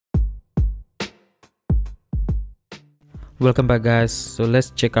Welcome back, guys. So let's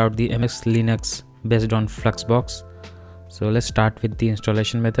check out the MX Linux based on Fluxbox. So let's start with the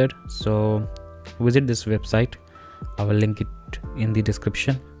installation method. So visit this website. I will link it in the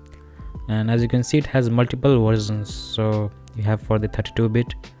description. And as you can see, it has multiple versions. So you have for the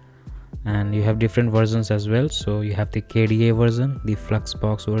 32-bit and you have different versions as well. So you have the KDA version, the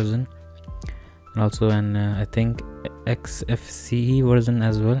Fluxbox version, and also an I think XFCE version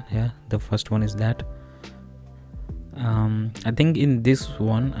as well. Yeah, the first one is that. I think in this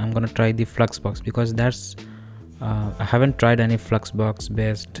one I'm gonna try the Fluxbox because that's I haven't tried any Fluxbox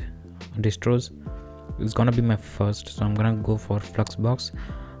based distros. It's gonna be my first, so I'm gonna go for Fluxbox.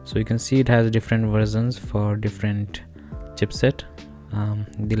 So you can see it has different versions for different chipset.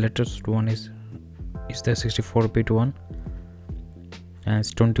 The latest one is the 64-bit one, and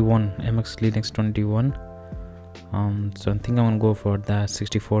it's 21 MX Linux 21. So I think I'm gonna go for the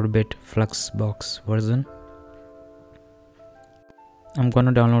 64-bit Fluxbox version. I'm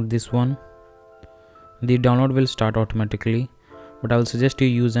gonna download this one. The download will start automatically, but I will suggest you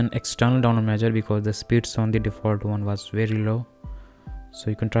use an external download manager because the speeds on the default one was very low. So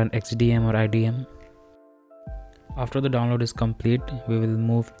you can try an XDM or IDM. After the download is complete, we will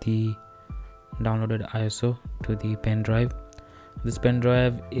move the downloaded ISO to the pen drive. This pen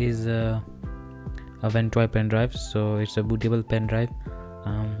drive is a Ventoy pen drive, so it's a bootable pen drive.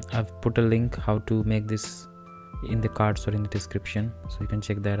 I've put a link how to make this in the cards or in the description, so you can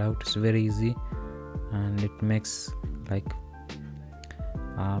check that out. It's very easy and it makes like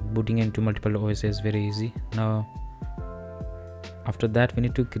booting into multiple OSs very easy. Now after that we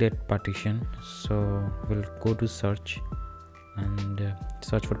need to create partition, so we'll go to search and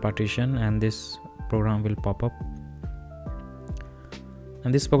search for partition, and this program will pop up.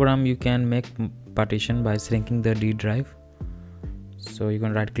 And this program you can make partition by shrinking the D drive. So you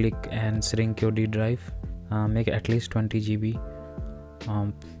can right click and shrink your D drive. Make at least 20 GB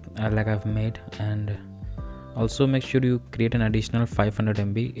like I've made, and also make sure you create an additional 500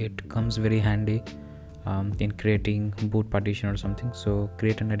 MB. It comes very handy in creating boot partition or something. So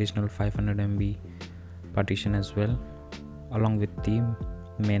create an additional 500 MB partition as well along with the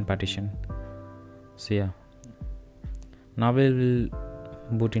main partition. So yeah, now we will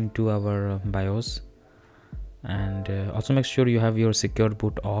boot into our BIOS, and also make sure you have your secure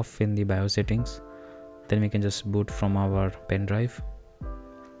boot off in the BIOS settings. Then we can just boot from our pen drive,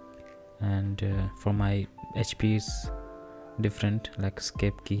 and for my HP is different, like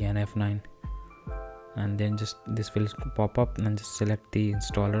escape key and F9, and then just this will pop up, and just select the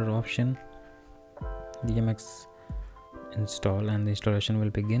installer option, DMX install, and the installation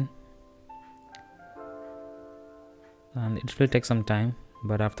will begin. And it will take some time,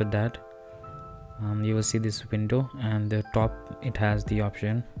 but after that you will see this window, and the top it has the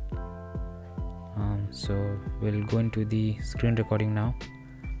option. So we'll go into the screen recording now.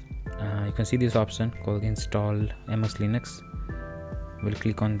 You can see this option called install MX Linux. We'll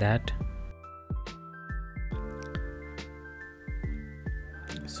click on that.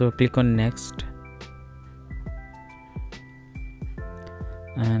 So click on next,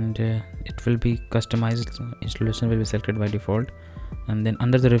 and it will be customized. Installation will be selected by default, and then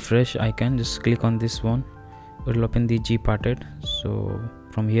under the refresh icon just click on this one. It will open the gparted. So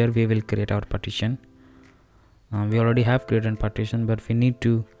from here we will create our partition. We already have created a partition, but we need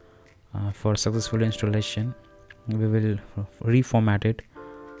to for successful installation we will reformat it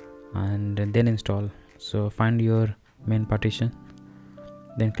and then install. So find your main partition,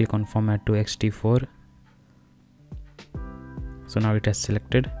 then click on format to ext4. So now it has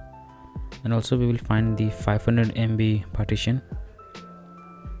selected, and also we will find the 500 MB partition.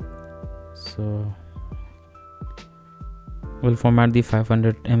 So we'll format the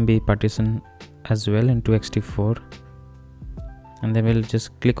 500 MB partition as well into ext4, and then we'll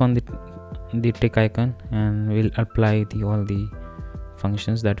just click on the tick icon, and we'll apply all the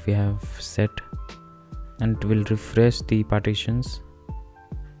functions that we have set, and it will refresh the partitions.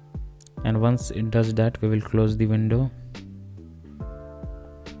 And once it does that, we will close the window.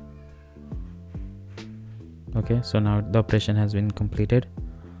 Okay, so now the operation has been completed,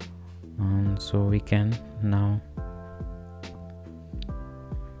 so we can now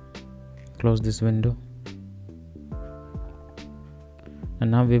close this window,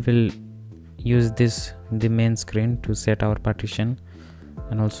 and now we will use the main screen to set our partition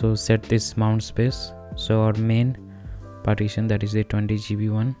and also set this mount space. So our main partition, that is the 20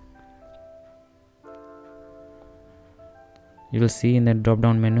 GB one, you will see in the drop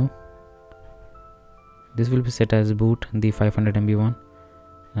down menu this will be set as boot, the 500 MB one,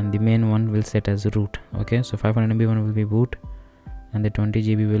 and the main one will set as root. Okay, so 500 MB one will be boot, and the 20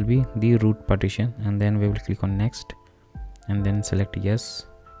 GB will be the root partition, and then we will click on next. and then select yes,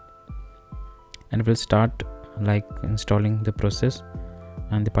 and it will start like installing the process.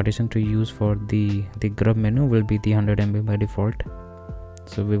 And the partition to use for the grub menu will be the 100 MB by default,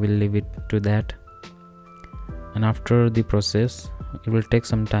 so we will leave it to that. And after the process, it will take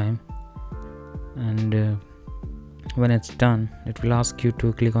some time, and when it's done, it will ask you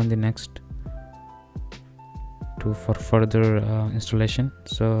to click on the next for further installation.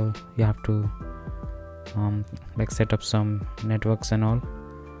 So you have to like set up some networks and all.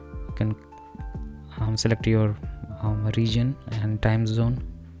 You can select your region and time zone,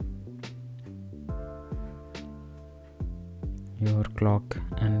 your clock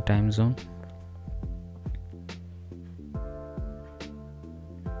and time zone,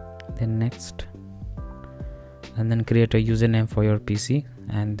 then next, and then create a username for your PC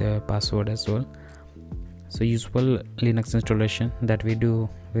and the password as well. So usual Linux installation that we do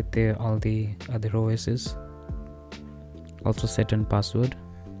with all the other OSs. Also set in password.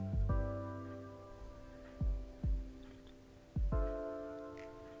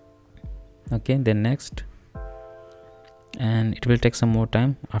 Okay, then next, and it will take some more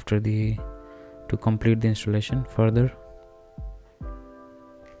time after to complete the installation further.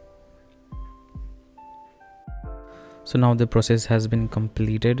 So now the process has been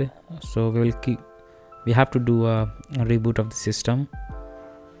completed, so we have to do a reboot of the system.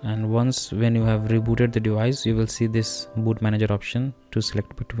 And once when you have rebooted the device, you will see this boot manager option to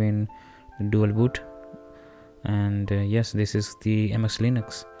select between dual boot. And yes, this is the MX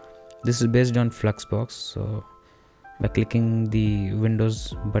Linux. This is based on Fluxbox, so by clicking the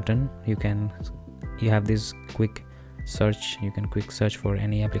Windows button, you have this quick search. You can quick search for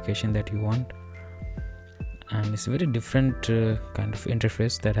any application that you want, and it's a very different kind of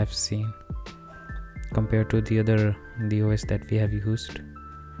interface that I've seen compared to the OS that we have used.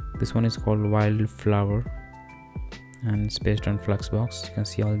 This one is called Wildflower, and it's based on Fluxbox. You can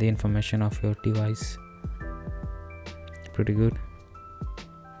see all the information of your device. Pretty good.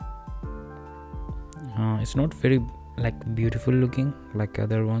 It's not very beautiful looking like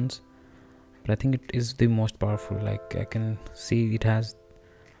other ones, but I think it is the most powerful. Like I can see it has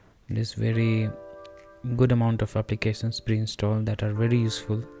this very good amount of applications pre-installed that are very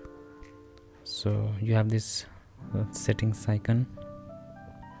useful. So you have this settings icon.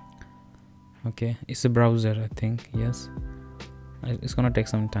 Okay, it's a browser, I think. Yes, it's gonna take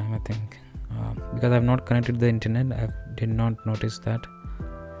some time, I think, because I've not connected the internet. I did not notice that.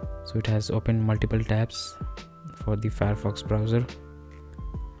 So it has opened multiple tabs for the Firefox browser.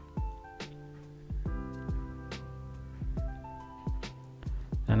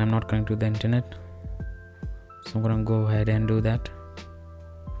 And I'm not connected to the internet, so I'm gonna go ahead and do that.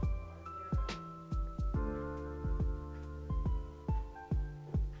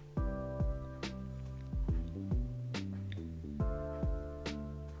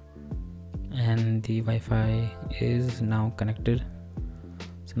 And the Wi-Fi is now connected.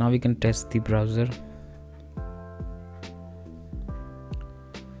 So now we can test the browser.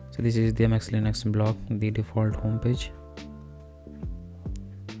 So this is the MX Linux blog, the default homepage.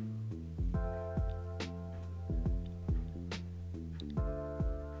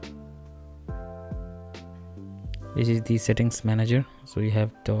 This is the settings manager. So you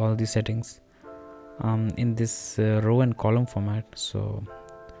have all the settings in this row and column format. So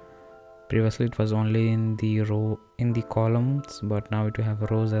previously it was only in the columns, but now it will have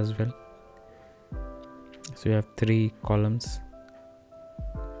rows as well. So you have 3 columns,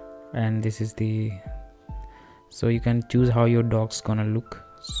 and this is so you can choose how your doc's gonna look.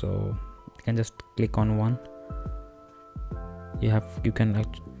 So you can just click on one. You can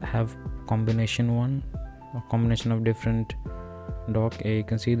have combination one, a combination of different dock. You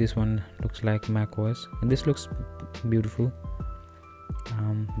can see this one looks like Mac OS, and this looks beautiful.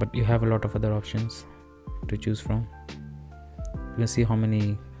 But you have a lot of other options to choose from. You can see how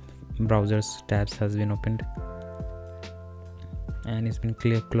many browsers tabs has been opened, and it's been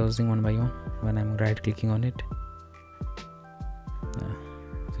closing one by one when I'm right clicking on it.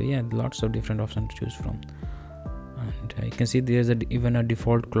 So yeah, lots of different options to choose from. And you can see there's even a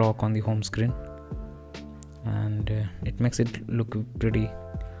default clock on the home screen, and it makes it look pretty,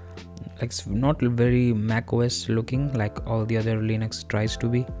 like it's not very Mac OS looking like all the other Linux tries to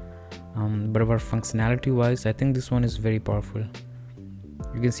be, but for functionality wise, I think this one is very powerful.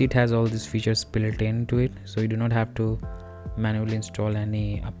 You can see it has all these features built into it, so you do not have to manually install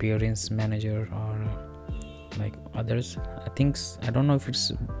any appearance manager or like others. I don't know if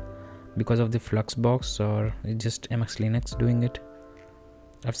it's because of the Fluxbox or it's just MX Linux doing it.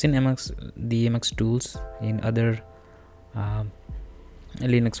 I've seen the MX tools in other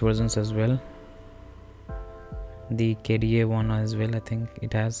Linux versions as well, the KDA one as well, I think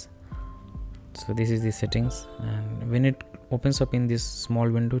it has. So this is the settings, and when it opens up in this small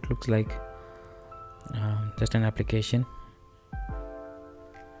window, it looks like just an application.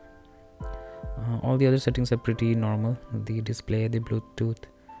 All the other settings are pretty normal, the display, the Bluetooth,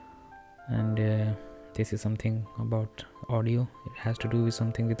 and this is something about audio. It has to do with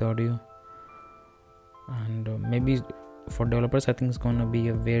something with audio, and maybe for developers I think it's gonna be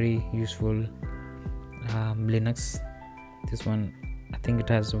a very useful Linux. This one, I think it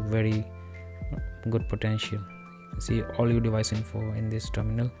has a very good potential. You can see all your device info in this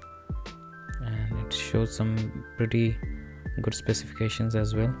terminal, and it shows some pretty good specifications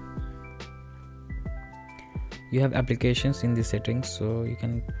as well. You have applications in the settings, so you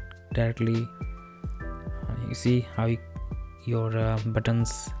can directly you see how your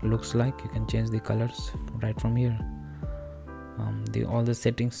buttons looks like. You can change the colors right from here. All the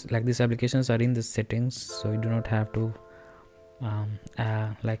settings, like these applications, are in the settings, so you do not have to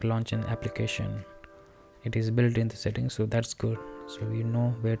like launch an application. It is built in the settings, so that's good. So you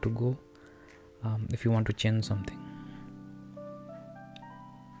know where to go if you want to change something.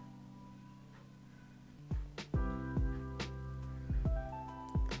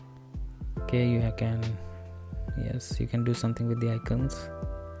 Okay, you can do something with the icons.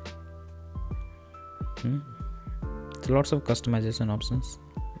 So lots of customization options,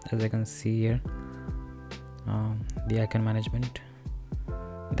 as I can see here. The icon management,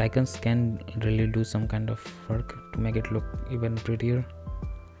 the icons can really do some kind of work to make it look even prettier.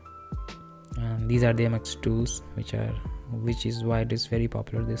 And these are the MX tools, which is why it is very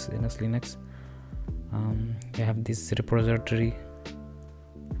popular, this Linux. You have this repository.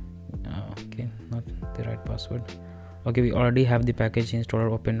 Okay, not the right password. Okay, we already have the package installer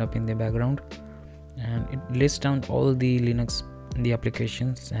opened up in the background, and it lists down all the Linux, the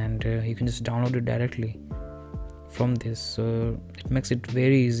applications, and you can just download it directly from this. So it makes it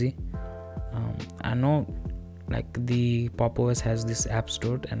very easy. I know like the Pop OS has this app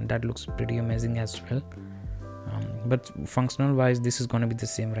store, and that looks pretty amazing as well. But functional wise, this is going to be the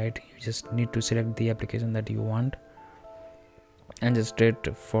same, right? You just need to select the application that you want and just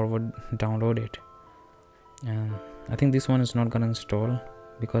straightforward download it. I think this one is not gonna install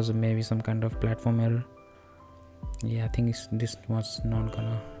because of maybe some kind of platform error. Yeah, I think this was not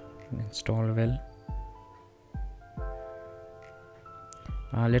gonna install well.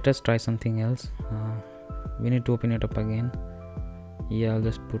 Let us try something else. We need to open it up again. Yeah, I'll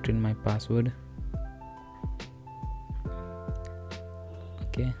just put in my password.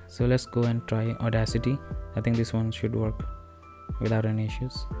 Okay, so let's go and try Audacity. I think this one should work without any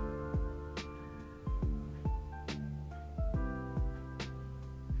issues.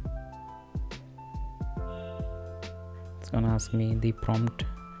 It's gonna ask me the prompt.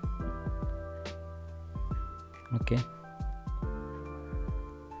 Okay,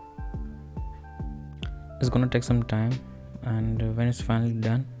 it's gonna take some time, and when it's finally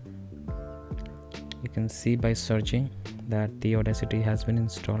done, you can see by searching that the Audacity has been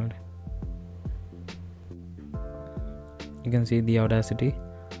installed. You can see the Audacity.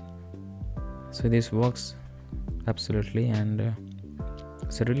 So this works absolutely, and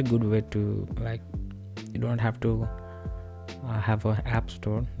it's a really good way to, like, you don't have to have an app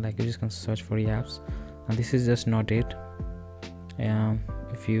store. Like, you just can search for the apps, and this is just not it.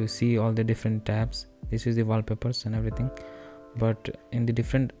 If you see all the different tabs, this is the wallpapers and everything, but in the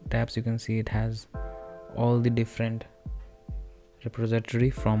different tabs you can see it has all the different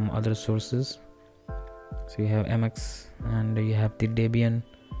repository from other sources. So you have MX, and you have the Debian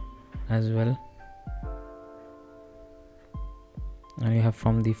as well, and you have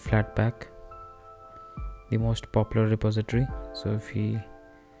from the Flatpak, the most popular repository. So if we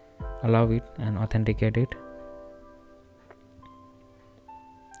allow it and authenticate it,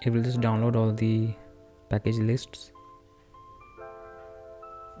 it will just download all the package lists.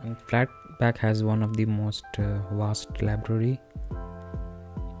 And Flatpak has one of the most vast library.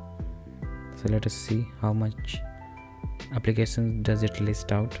 So let us see how much applications does it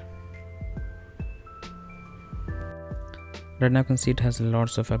list out. Right now you can see it has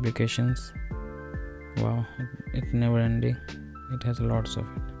lots of applications. Wow, it's never ending. It has lots of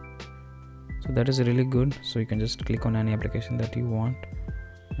it. So that is really good. So you can just click on any application that you want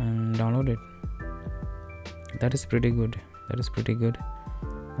and download it. That is pretty good.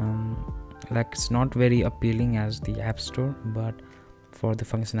 Like, it's not very appealing as the App Store, but for the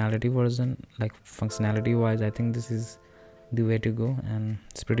functionality version, like functionality wise, I think this is the way to go, and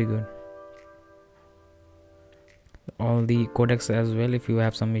it's pretty good. All the codecs as well, if you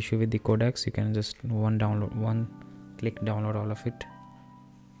have some issue with the codecs, you can just one click download all of it.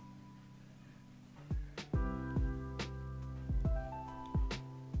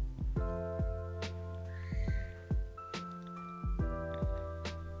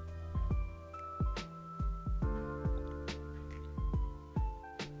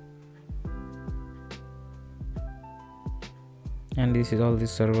 And this is all the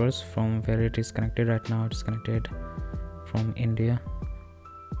servers from where it is connected. Right now it's connected from India.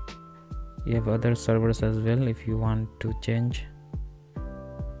 You have other servers as well if you want to change.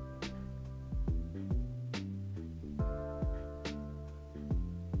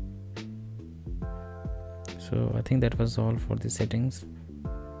 So I think that was all for the settings.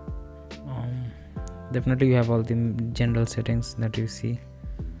 Definitely you have all the general settings that you see,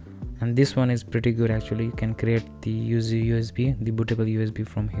 and this one is pretty good actually. You can create the USB, the bootable USB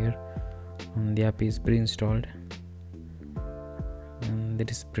from here, and the app is pre-installed, and that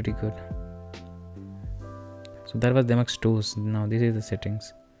is pretty good. So that was Demux tools. Now this is the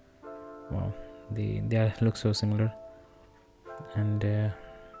settings. Wow, they look so similar, and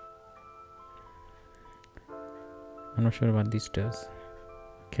I'm not sure what this does.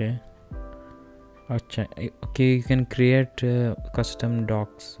 Okay, you can create custom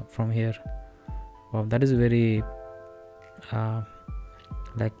docs from here. Wow, that is very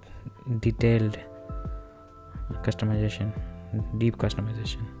like detailed customization, deep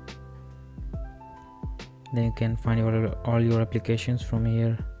customization. Then you can find all your applications from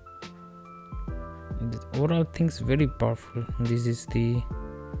here. The overall things very powerful. This is the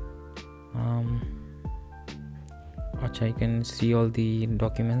you can see all the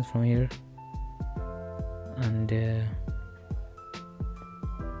documents from here, and you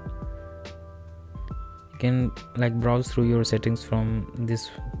can like browse through your settings from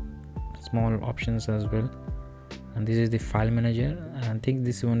this small options as well. And this is the file manager. I think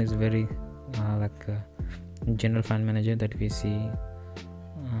this one is very like general file manager that we see.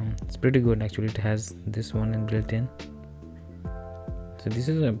 It's pretty good actually. It has this one in built in, so this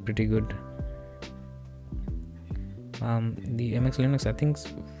is a pretty good. The MX Linux, I think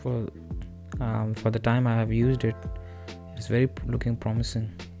for the time I have used it, it's very looking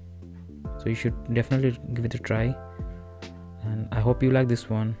promising. So you should definitely give it a try, and I hope you like this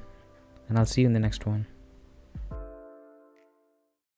one, and I'll see you in the next one.